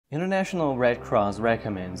International Red Cross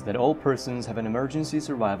recommends that all persons have an emergency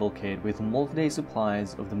survival kit with multi-day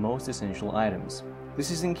supplies of the most essential items.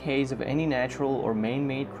 This is in case of any natural or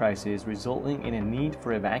man-made crisis resulting in a need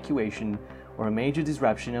for evacuation or a major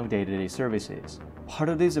disruption of day-to-day services. Part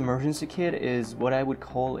of this emergency kit is what I would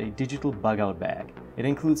call a digital bug-out bag. It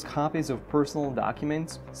includes copies of personal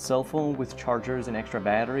documents, cell phone with chargers and extra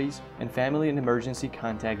batteries, and family and emergency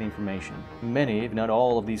contact information. Many, if not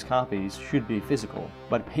all, of these copies should be physical,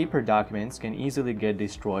 but paper documents can easily get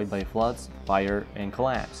destroyed by floods, fire, and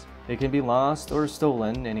collapse. They can be lost or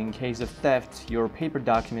stolen, and in case of theft, your paper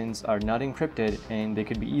documents are not encrypted and they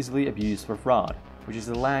could be easily abused for fraud, which is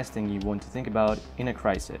the last thing you want to think about in a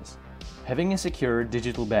crisis. Having a secure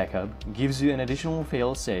digital backup gives you an additional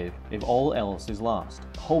fail-safe if all else is lost.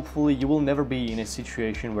 Hopefully, you will never be in a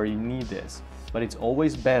situation where you need this, but it's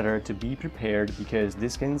always better to be prepared because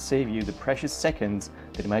this can save you the precious seconds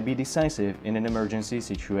that might be decisive in an emergency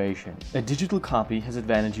situation. A digital copy has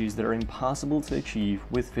advantages that are impossible to achieve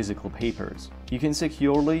with physical papers. You can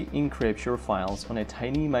securely encrypt your files on a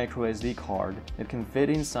tiny microSD card that can fit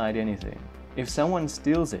inside anything. If someone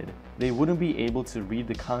steals it, they wouldn't be able to read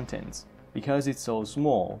the contents. Because it's so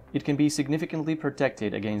small, it can be significantly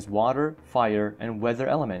protected against water, fire, and weather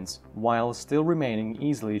elements while still remaining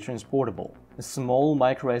easily transportable. A small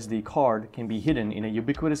microSD card can be hidden in a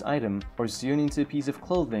ubiquitous item or sewn into a piece of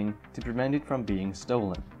clothing to prevent it from being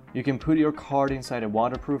stolen. You can put your card inside a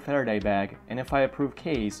waterproof Faraday bag and a fireproof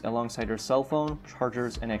case alongside your cell phone,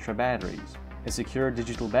 chargers, and extra batteries. A secure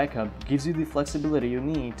digital backup gives you the flexibility you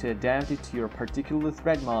need to adapt it to your particular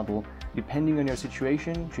threat model depending on your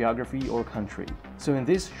situation, geography, or country. So in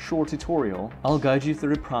this short tutorial, I'll guide you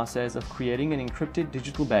through the process of creating an encrypted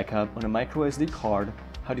digital backup on a microSD card,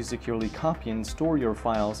 how to securely copy and store your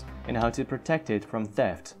files, and how to protect it from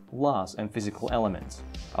theft, loss, and physical elements.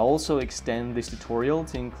 I'll also extend this tutorial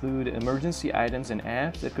to include emergency items and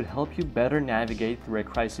apps that could help you better navigate through a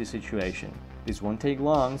crisis situation. This won't take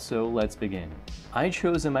long, so let's begin. I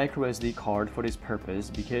chose a microSD card for this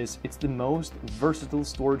purpose because it's the most versatile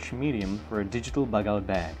storage medium for a digital bug-out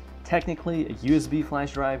bag. Technically, a USB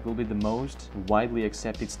flash drive will be the most widely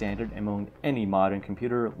accepted standard among any modern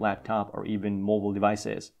computer, laptop, or even mobile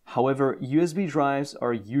devices. However, USB drives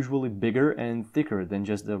are usually bigger and thicker than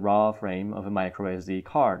just the raw frame of a microSD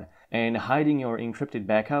card, and hiding your encrypted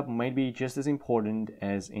backup might be just as important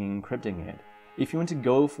as encrypting it. If you want to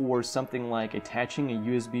go for something like attaching a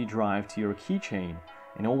USB drive to your keychain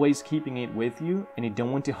and always keeping it with you, and you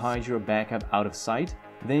don't want to hide your backup out of sight,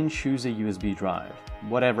 then choose a USB drive.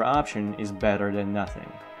 Whatever option is better than nothing.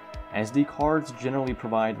 SD cards generally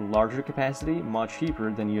provide larger capacity, much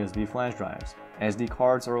cheaper than USB flash drives. SD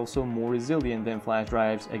cards are also more resilient than flash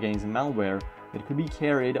drives against malware that could be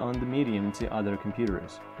carried on the medium to other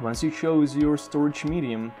computers. Once you chose your storage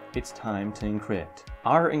medium, it's time to encrypt.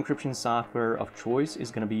 Our encryption software of choice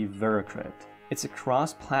is going to be VeriCrypt. It's a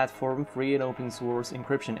cross-platform free and open source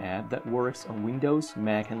encryption app that works on Windows,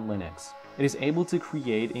 Mac, and Linux. It is able to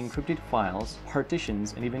create encrypted files,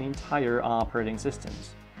 partitions, and even entire operating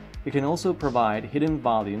systems. It can also provide hidden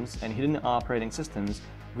volumes and hidden operating systems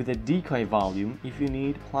with a decoy volume if you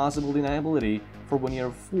need plausible deniability for when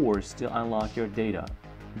you're forced to unlock your data.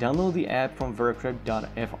 Download the app from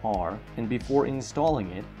vericrypt.fr, and before installing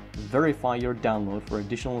it, verify your download for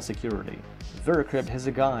additional security. VeriCrypt has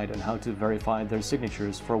a guide on how to verify their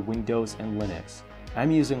signatures for Windows and Linux.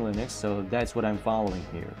 I'm using Linux, so that's what I'm following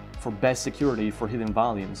here. For best security for hidden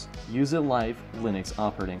volumes, use a live Linux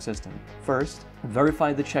operating system. First,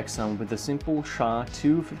 verify the checksum with the simple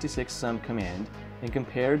SHA-256-sum command and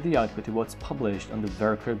compare the output to what's published on the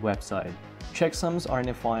VeriCrypt website. Checksums are in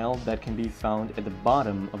a file that can be found at the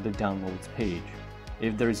bottom of the downloads page.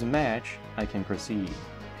 If there is a match, I can proceed.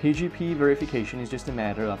 PGP verification is just a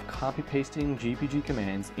matter of copy-pasting GPG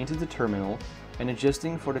commands into the terminal and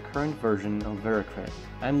adjusting for the current version of VeriCrypt.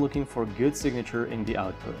 I'm looking for good signature in the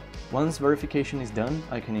output. Once verification is done,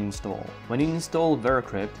 I can install. When you install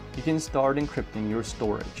VeriCrypt, you can start encrypting your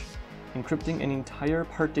storage. Encrypting an entire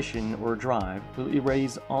partition or drive will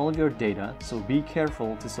erase all of your data, so be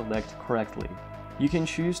careful to select correctly. You can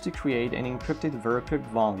choose to create an encrypted VeriCrypt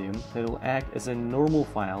volume that will act as a normal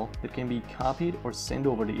file that can be copied or sent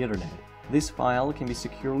over the internet. This file can be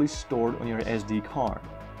securely stored on your SD card.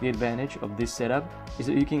 The advantage of this setup is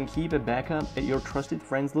that you can keep a backup at your trusted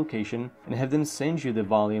friend's location and have them send you the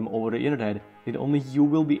volume over the internet that only you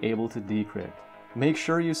will be able to decrypt. Make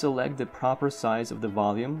sure you select the proper size of the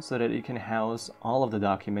volume so that it can house all of the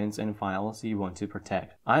documents and files you want to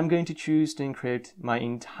protect. I'm going to choose to encrypt my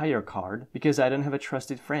entire card because I don't have a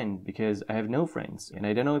trusted friend, because I have no friends, and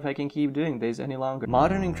I don't know if I can keep doing this any longer.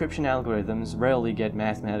 Modern encryption algorithms rarely get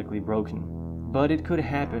mathematically broken, but it could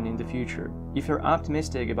happen in the future. If you're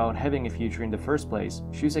optimistic about having a future in the first place,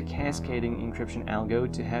 choose a cascading encryption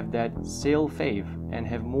algo to have that sail safe and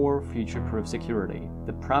have more future-proof security.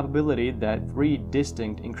 The probability that 3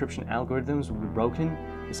 distinct encryption algorithms will be broken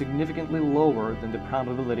is significantly lower than the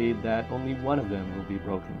probability that only one of them will be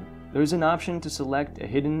broken. There is an option to select a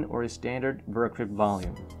hidden or a standard VeraCrypt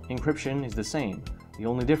volume. Encryption is the same. The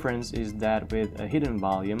only difference is that with a hidden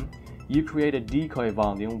volume, you create a decoy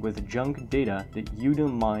volume with junk data that you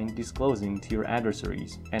don't mind disclosing to your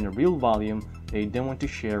adversaries, and a real volume they don't want to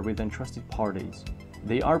share with untrusted parties.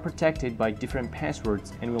 They are protected by different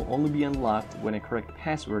passwords and will only be unlocked when a correct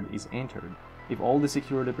password is entered. If all the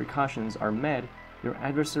security precautions are met, your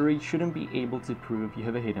adversary shouldn't be able to prove you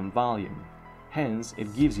have a hidden volume. Hence,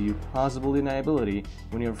 it gives you plausible deniability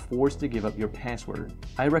when you're forced to give up your password.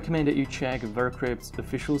 I recommend that you check VeraCrypt's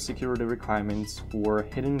official security requirements for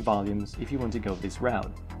hidden volumes if you want to go this route.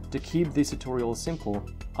 To keep this tutorial simple,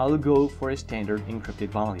 I'll go for a standard encrypted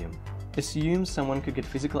volume. Assume someone could get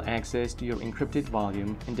physical access to your encrypted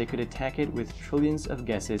volume and they could attack it with trillions of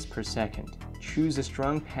guesses per second. Choose a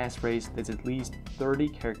strong passphrase that's at least 30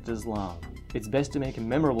 characters long. It's best to make a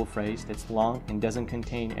memorable phrase that's long and doesn't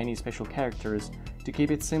contain any special characters to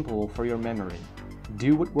keep it simple for your memory.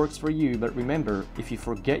 Do what works for you, but remember, if you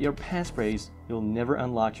forget your passphrase, you'll never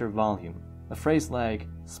unlock your volume. A phrase like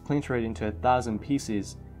 "splinter it into 1,000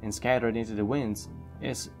 pieces and scatter it into the winds"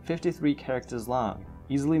 is 53 characters long,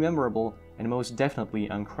 easily memorable, and most definitely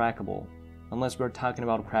uncrackable, unless we're talking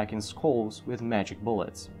about cracking skulls with magic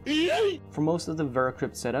bullets. For most of the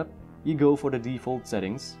VeraCrypt setup, you go for the default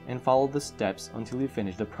settings and follow the steps until you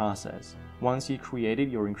finish the process. Once you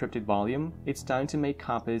created your encrypted volume, it's time to make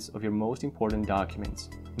copies of your most important documents.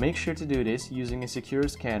 Make sure to do this using a secure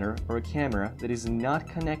scanner or a camera that is not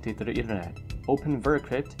connected to the internet. Open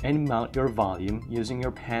VeraCrypt and mount your volume using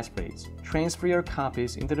your passphrase. Transfer your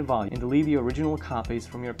copies into the volume and delete the original copies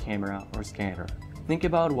from your camera or scanner. Think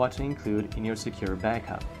about what to include in your secure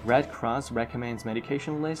backup. Red Cross recommends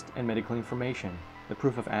medication list and medical information, the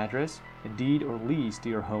proof of address, a deed or lease to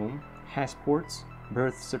your home, passports,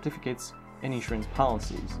 birth certificates, and insurance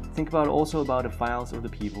policies. Think also about the files of the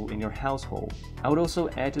people in your household. I would also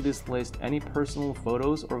add to this list any personal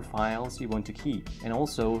photos or files you want to keep, and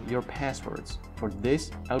also your passwords. For this,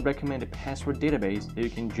 I would recommend a password database that you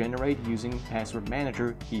can generate using Password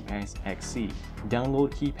Manager KeePass XC. Download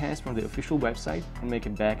KeePass from the official website and make a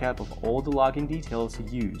backup of all the login details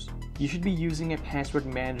you use. You should be using a password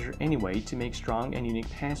manager anyway to make strong and unique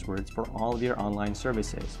passwords for all of your online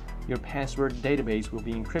services. Your password database will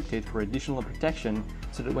be encrypted for additional protection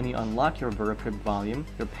so that when you unlock your VeraCrypt volume,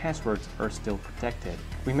 your passwords are still protected.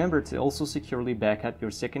 Remember to also securely back up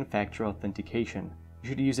your second-factor authentication. You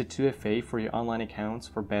should use a 2FA for your online accounts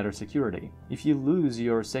for better security. If you lose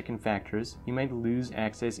your second factors, you might lose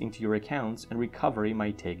access into your accounts and recovery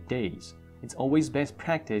might take days. It's always best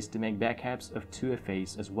practice to make backups of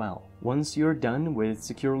 2FAs as well. Once you're done with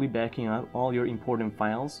securely backing up all your important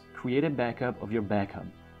files, create a backup of your backup.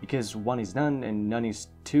 Because 1 is none and none is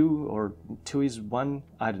 2, or 2 is 1,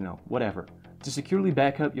 I don't know, whatever. To securely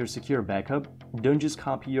backup your secure backup, don't just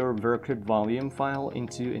copy your VeraCrypt volume file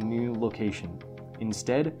into a new location.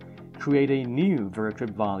 Instead, create a new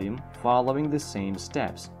VeraCrypt volume following the same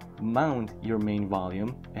steps. Mount your main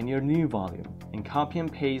volume and your new volume, and copy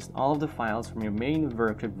and paste all of the files from your main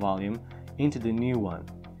VeraCrypt volume into the new one.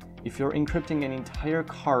 If you're encrypting an entire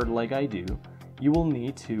card like I do, you will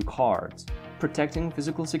need 2 cards. Protecting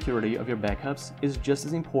physical security of your backups is just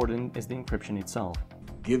as important as the encryption itself.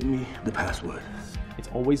 Give me the password. It's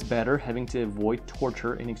always better having to avoid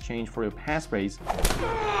torture in exchange for your passphrase.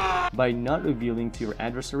 By not revealing to your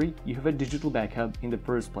adversary you have a digital backup in the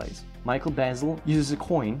first place. Michael Basil uses a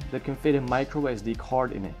coin that can fit a micro SD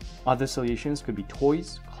card in it. Other solutions could be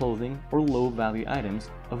toys, clothing, or low-value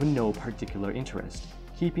items of no particular interest.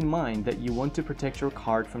 Keep in mind that you want to protect your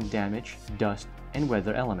card from damage, dust, and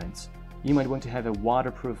weather elements. You might want to have a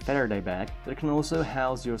waterproof Faraday bag that can also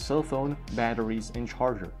house your cell phone, batteries, and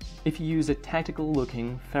chargers. If you use a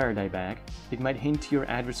tactical-looking Faraday bag, it might hint to your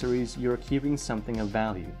adversaries you're keeping something of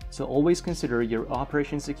value. So always consider your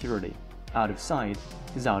operation security. Out of sight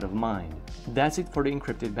is out of mind. That's it for the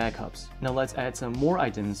encrypted backups. Now let's add some more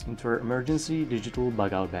items into our emergency digital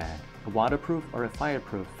bug-out bag. A waterproof or a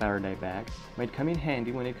fireproof Faraday bag might come in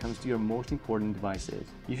handy when it comes to your most important devices.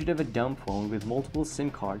 You should have a dumb phone with multiple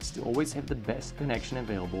SIM cards to always have the best connection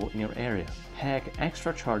available in your area. Pack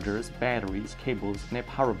extra chargers, batteries, cables, and a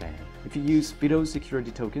power bank. If you use FIDO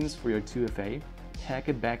security tokens for your 2FA, pack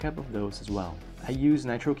a backup of those as well. I use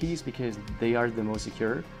Nitro keys because they are the most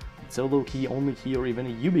secure. Solo key, only key, or even a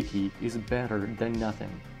YubiKey is better than nothing.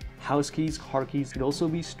 House keys, car keys could also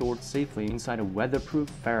be stored safely inside a weatherproof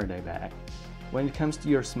Faraday bag. When it comes to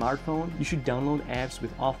your smartphone, you should download apps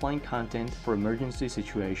with offline content for emergency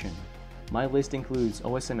situations. My list includes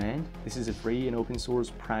OSMand. This is a free and open source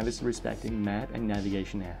privacy-respecting map and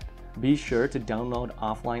navigation app. Be sure to download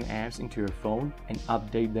offline apps into your phone and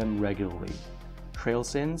update them regularly.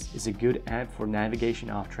 TrailSense is a good app for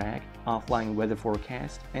navigation off track, offline weather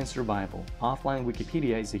forecast, and survival. Offline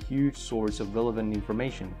Wikipedia is a huge source of relevant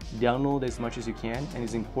information. Download as much as you can and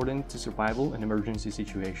is important to survival and emergency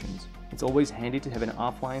situations. It's always handy to have an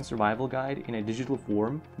offline survival guide in a digital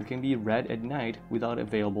form that can be read at night without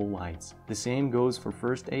available lights. The same goes for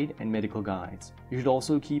first aid and medical guides. You should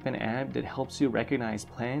also keep an app that helps you recognize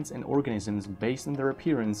plants and organisms based on their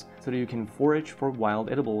appearance so that you can forage for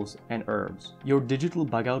wild edibles and herbs. Your digital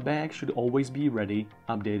bug-out bag should always be ready,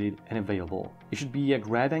 updated, and available. It should be a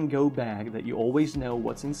grab-and-go bag that you always know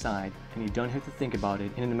what's inside and you don't have to think about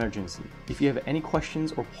it in an emergency. If you have any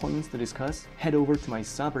questions or points to discuss, head over to my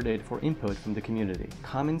subreddit for input from the community.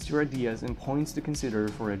 Comment your ideas and points to consider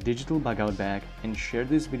for a digital bug-out bag and share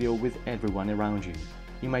this video with everyone around you.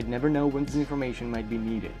 You might never know when this information might be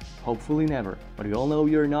needed. Hopefully never, but we all know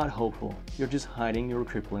you're not hopeful. You're just hiding your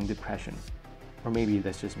crippling depression. Or maybe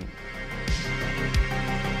that's just me.